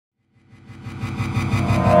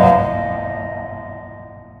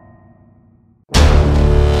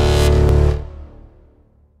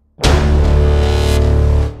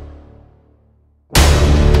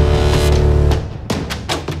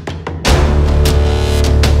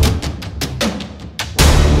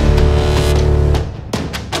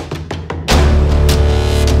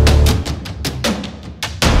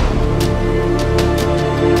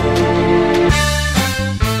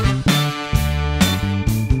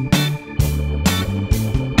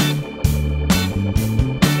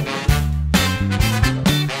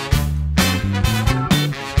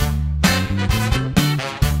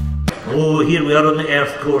you're on the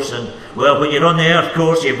earth course, and well, when you're on the earth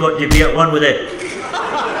course, you've got to be at one with it.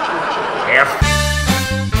 Earth.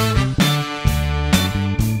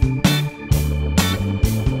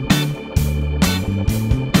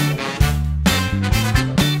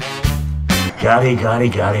 Gary.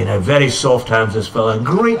 Now, very soft hands this fella, and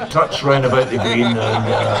great touch round about the green, and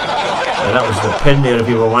that was the pin there if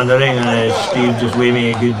you were wondering, and Steve just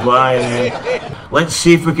waving a goodbye. Let's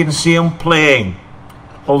see if we can see him playing.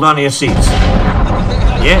 Hold on to your seats.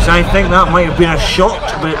 Yes, I think that might have been a shot,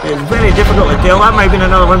 but it's very difficult to tell. That might have been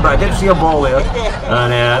another one, but I did see a ball there.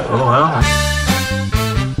 And, oh well.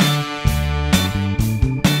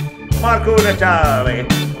 Marco Natale.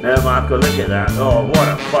 Now Marco, look at that. Oh, what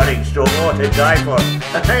a putting stroke. Oh, to die for.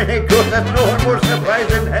 And of course, there's no one more surprised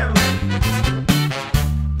than him.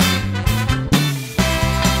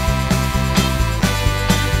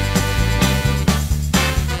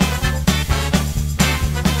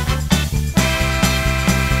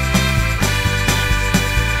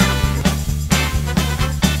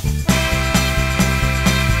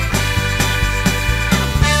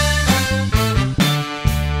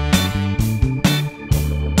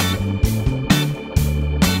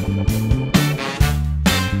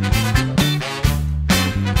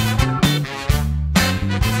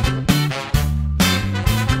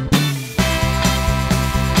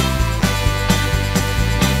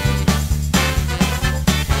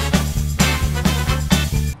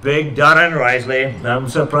 Big Darren Risley. I'm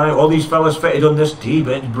surprised all these fellas fitted on this tee,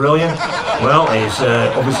 but it's brilliant. Well, it's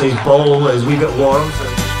obviously his ball is a wee bit warm.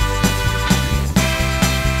 So